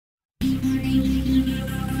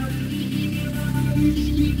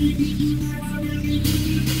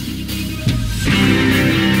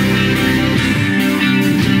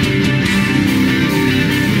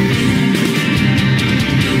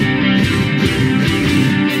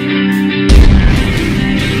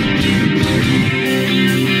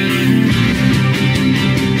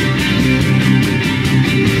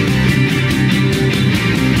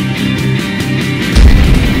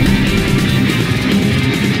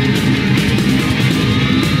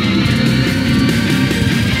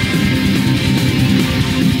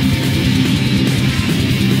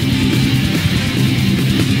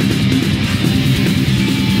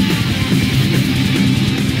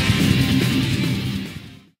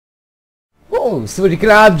สวัสดีค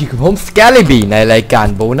รับอยู่กับผมสแกลลี่บีในรายการ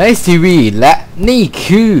โบนัสทีวีและนี่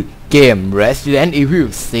คือเกม Resident Evil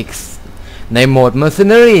 6 ในโหมด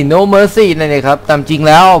Mercenary No Mercy นั่นเองครับตามจริง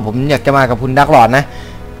แล้วผมอยากจะมากับคุณดักหลอดนะ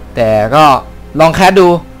แต่ก็ลองแคสดู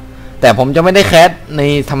แต่ผมจะไม่ได้แคสใน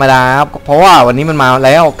ธรรมดาครับเพราะว่าวันนี้มันมาแ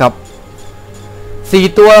ล้วกับ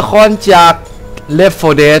4ตัวละครจาก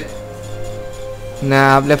L4D2 นะ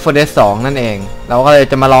ครับ L4D2 นั่นเองเราก็เลย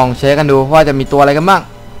จะมาลองเช็คกันดูว่าจะมีตัวอะไรกันบ้าง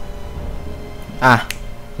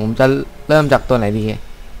ผมจะเริ่มจากตัวไหนดี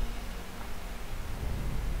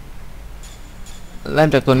เริ่ม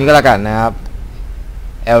จากตัวนี้ก็แล้วกันนะครับ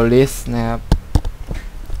Ellis นะครับ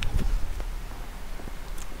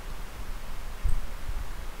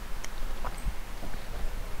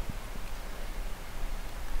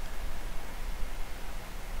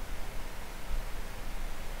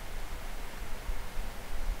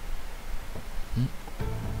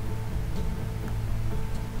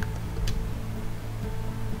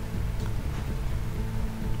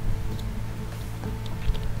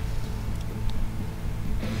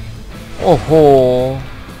โอ้โห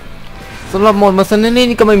สำหรับโหมด Mercenaries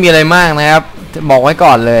นี่ก็ไม่มีอะไรมากนะครับบอกไว้ก่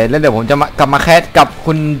อนเลยแล้วเดี๋ยวผมจะกลับมาแคสกับ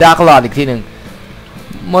คุณดาร์คลอร์ดอีกทีหนึ่ง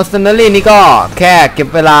Mercenaries นี่ก็แค่เก็บ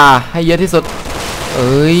เวลาให้เยอะที่สุดเ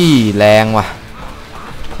อ้ยแรงว่ะ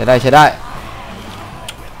ใช้ได้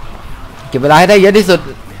เก็บเวลาให้ได้เยอะที่สุด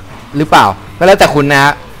หรือเปล่าก็แล้วแต่คุณนะฮ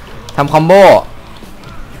ะทำคอมโบ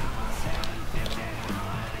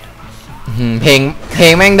เพล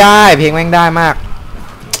งแม่งได้มาก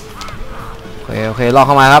โอเครอเ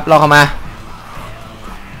ข้ามาครับรอเข้ามา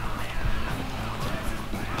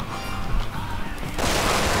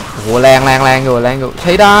โอ้โหแรงอยู่ใ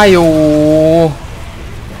ช้ได้อยู่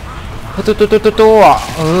ตัว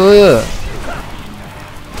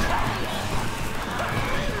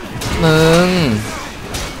หนึ่ง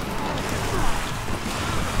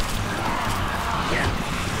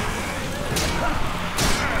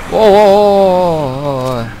โอ้โห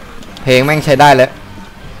เพลงแม่งใช้ได้เลย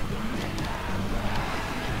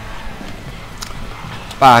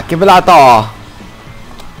ป่ะเก็บเวลาต่อ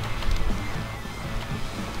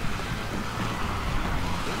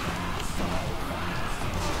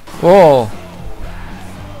โอ้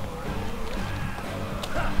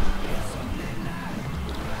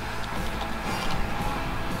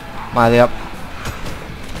มาเลยครับ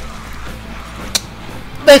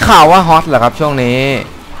ได้ข่าวว่าฮอตเหรอครับช่วงนี้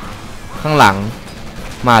ข้างหลัง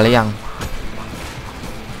มาหรือยัง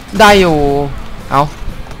ได้อยู่เอา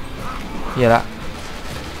เหี้ยละ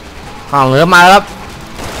ข้างเหลือมาแล้วครับ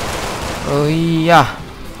เอ้ย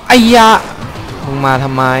ไอ้ยะมึงมาท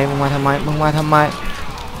ำไม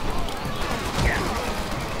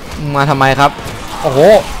ครับโอ้โห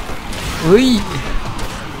เฮ้ย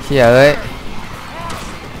เชี่ยเอ้ย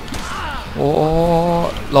โอ้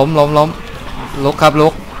ล้มลุกครับลุ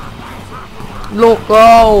กก็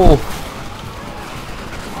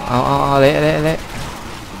เอาเละ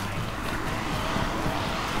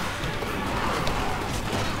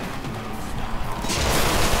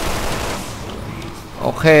โอ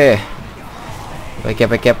เคไปเ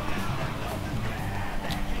ก็บ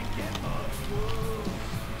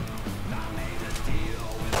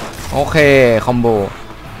โอเคคอมโบ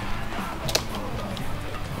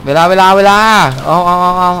เวลาเอา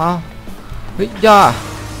เฮ้ยย่า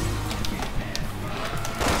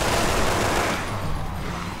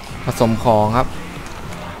ผสมของครับ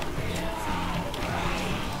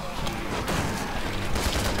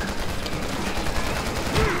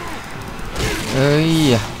เอ้ย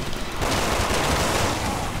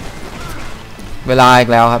เวลาอีก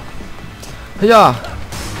แล้วครับเฮ้ย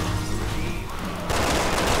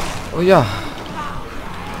โอ้ย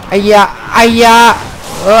ไอ้ยะ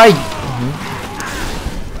เอ้ย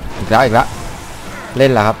อีกแล้วเล่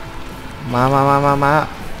นแล้วครับมา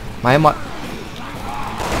ให้หมด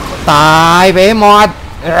ตายไปหมด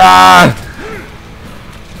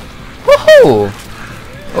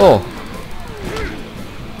โอ้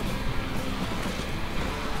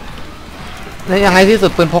แล้วยังไงที่สุ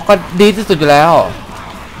ดปืนพกก็ดีที่สุดอยู่แล้ว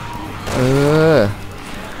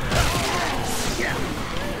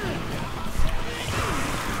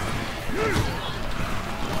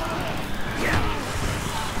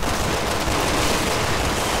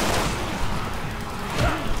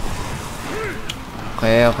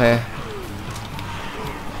โอเค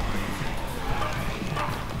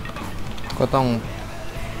ก็ต้อง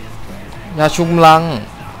ยาชุมลัง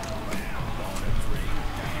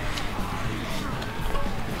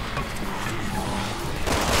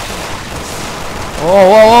โอ้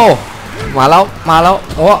มาแล้ว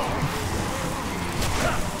โอ้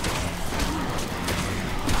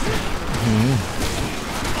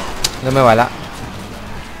เริ่มไม่ไหวละ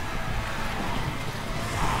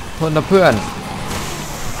โทษนะเพื่อน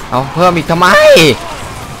เอาเพิ่มอีกทำไม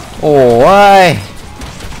โอ้ย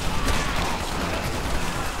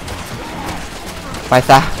ไป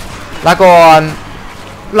ซะลาก่อน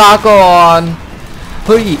เ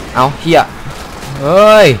ฮ้ยเอาเฮียเ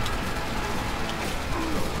ฮ้ย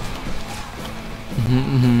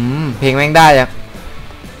เพลงแม่งได้อะ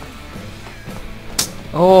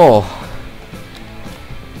โอ้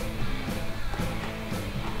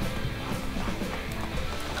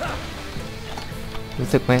รู้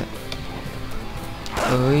สึกไหม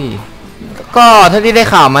ก็ถ้าที่ได้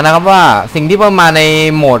ข่าวมานะครับว่าสิ่งที่มาใน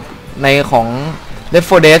โหมดในของ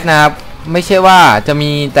L4D2 นะครับไม่ใช่ว่าจะ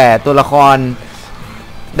มีแต่ตัวละคร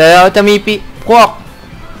เดี๋ยวจะมีพวก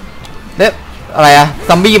อะไรอะซ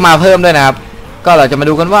อมบี้มาเพิ่มด้วยนะครับก็เราจะมา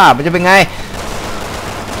ดูกันว่ามันจะเป็นไง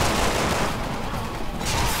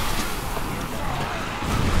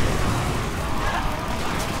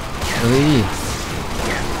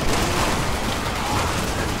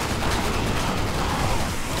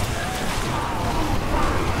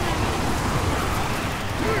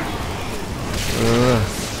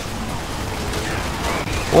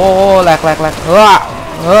โอ้แหลก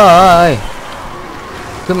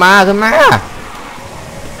ขึ้นมา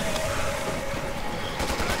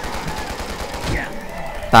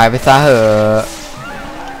ตายไปซะเห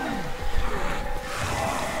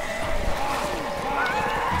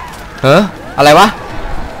อะอะไรวะ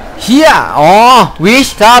เฮียอ๋อวิช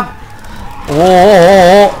ครับโอ้โห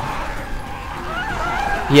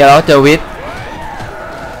เฮียแล้วเจอวิช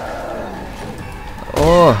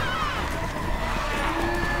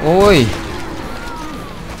โอ้ย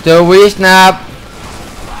เจอวิชนะครับ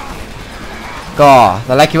ก็ต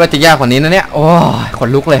อนแรกคิดว่าจะยากกว่านี้นะเนี่ยโอ้ยขน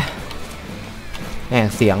ลุกเลยแหม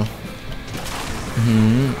เสียง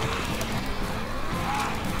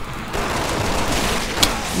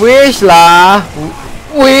วิชล่ะโ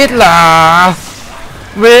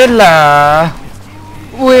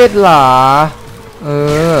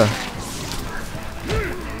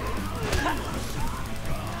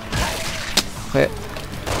อเค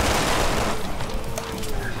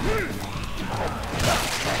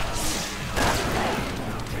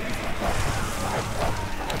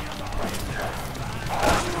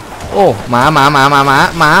โอ้หมา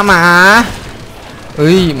เ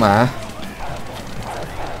ฮ้ยหมา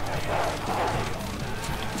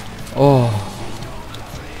โอ้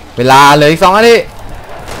เวลาเลย2 นาที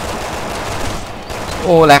โ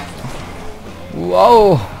อ้แหลกว้าว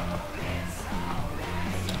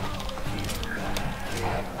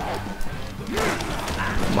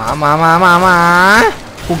หมา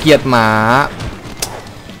ผู้เกียดหมา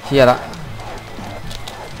เชี่ยละ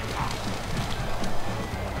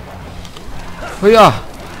เฮ้ย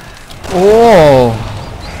โอ้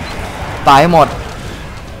ตายหมด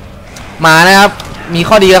มานะครับมี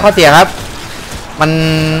ข้อดีและข้อเสียครับมัน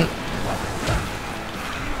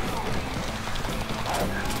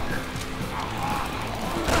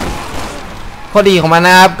ข้อดีของมันน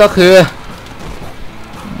ะครับก็คือ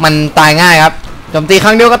มันตายง่ายครับโจมตีค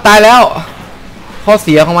รั้งเดียวก็ตายแล้วข้อเ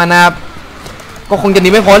สียของมันนะครับก็คงจะหนี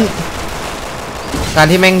ไม่พ้นการ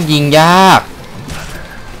ที่แม่งยิงยาก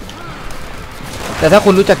แต่ถ้าคุ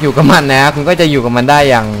ณรู้จักอยู่กับมันนะคุณก็จะอยู่กับมันได้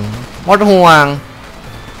อย่างหมดห่วง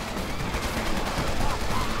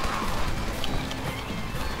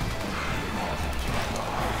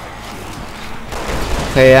โอ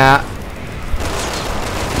เคฮะ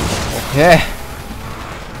โอเค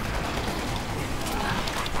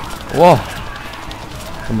โอ้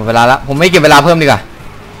ผมหมดเวลาแล้วผมไม่เก็บเวลาเพิ่มดีกว่า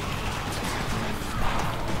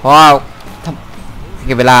เพราะว่าถ้าเ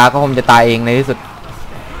ก็บเวลาก็คงจะตายเองในที่สุด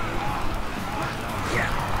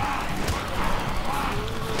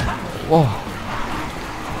โอ้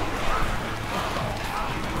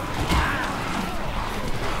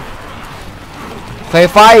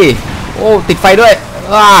ไฟโอ้ติดไฟด้วย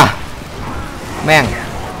แม่ง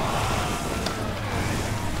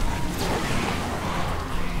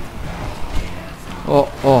โอ้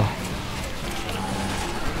โอ้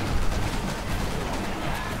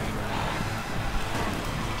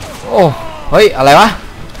โอ้เฮ้ยอะไรวะ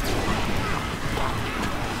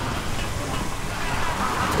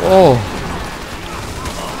โอ้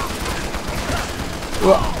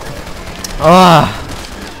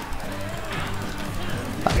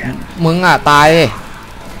มึงอ่ะตาย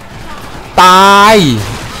ตาย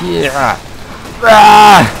เชี่ย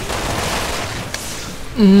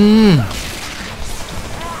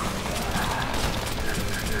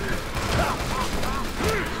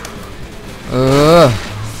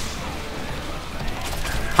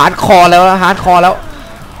ฮาร์ดคอร์แล้วฮาร์ดคอร์แล้ว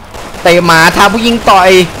เตะหมาท้าผู้ยิงต่อย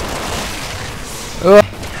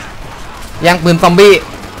ยังปืนซอมบี้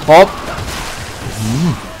ครบ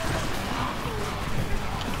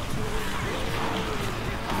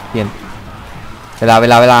เปลี่ยนเวล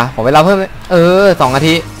าขอเวลาเพิ่ม2 นา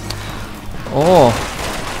ทีโอ้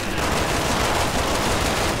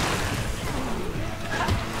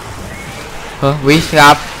วิชค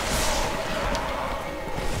รับ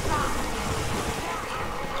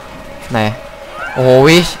ไหนโอ้โห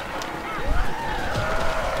วิช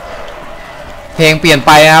เพลงเปลี่ยนไ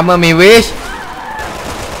ปครับเมื่อมีวิช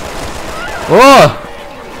โอ้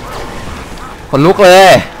ขนลุกเล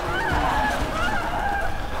ย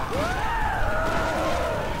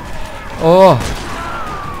โอ้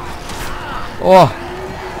โอ้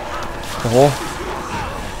โห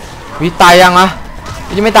วิชตายยังอะ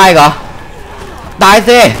ยังไม่ตายเหรอตาย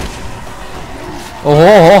สิโอ้โห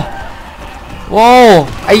โว้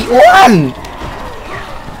ไอ้อ้วน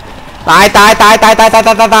ตาย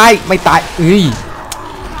ไม่ตาย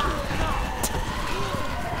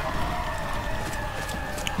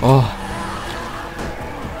โอ้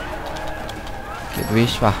เก็บวิ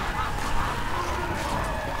ชว่ะ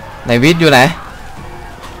ไหนวิชอยู่ไหน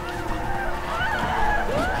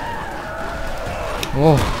โอ้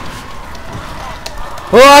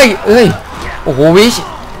เฮ้ยโอ้โหวิช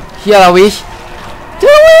เฮียละวิช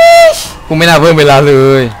กูไม่น่าเพิ่มเวลาเล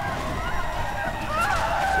ย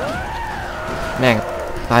แม่ง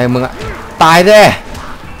ตายมึงอะตายแน่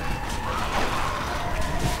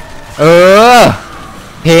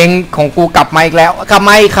เพลงของกูกลับมาอีกแล้วกลับม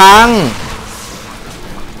าอีกครั้ง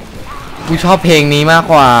กูชอบเพลงนี้มาก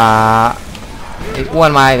กว่าไอ้อ้วน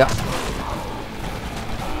มาอีกแล้ว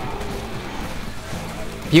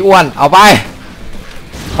พี่อ้วนเอาไป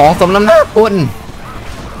ของสมน้ำหน้าอ้วน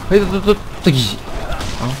เฮ้ยตุ๊ย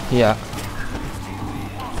เอาเฮีย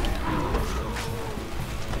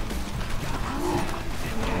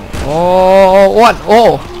โอ้อ้วน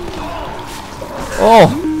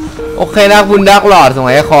โอเคนะคุณดักหลอดส่ง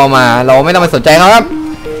ไอ้คอมาเราไม่ต้องไปสนใจเขาครับ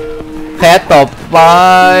แค่ตบไป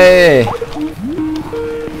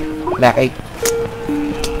แหลกไอ้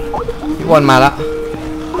พี่อ้วนมาแล้ว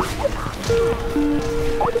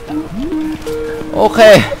โอเค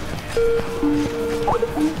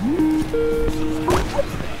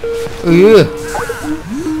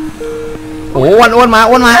โอ้อ้วนมา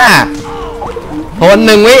ทน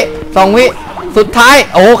1 วิ 2 วิสุดท้าย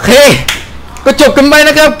โอเคก็จบกันไปน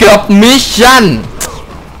ะครับกับมิชชั่น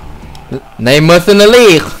ใน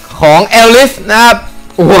Mercenaries ของ Ellis นะครับ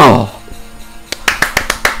ว้าว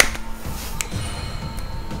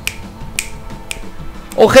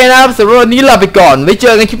โอเคนะครับสำหรับวันนี้ลาไปก่อนไว้เจ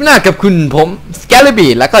อกันคลิปหน้ากับคุณผมสแกลลี่บี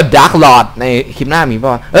แล้วก็ดาร์คลอร์ดในคลิปหน้ามีป่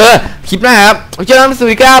ะคลิปหน้าครับไว้เจอกันสวั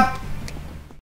สดีครับ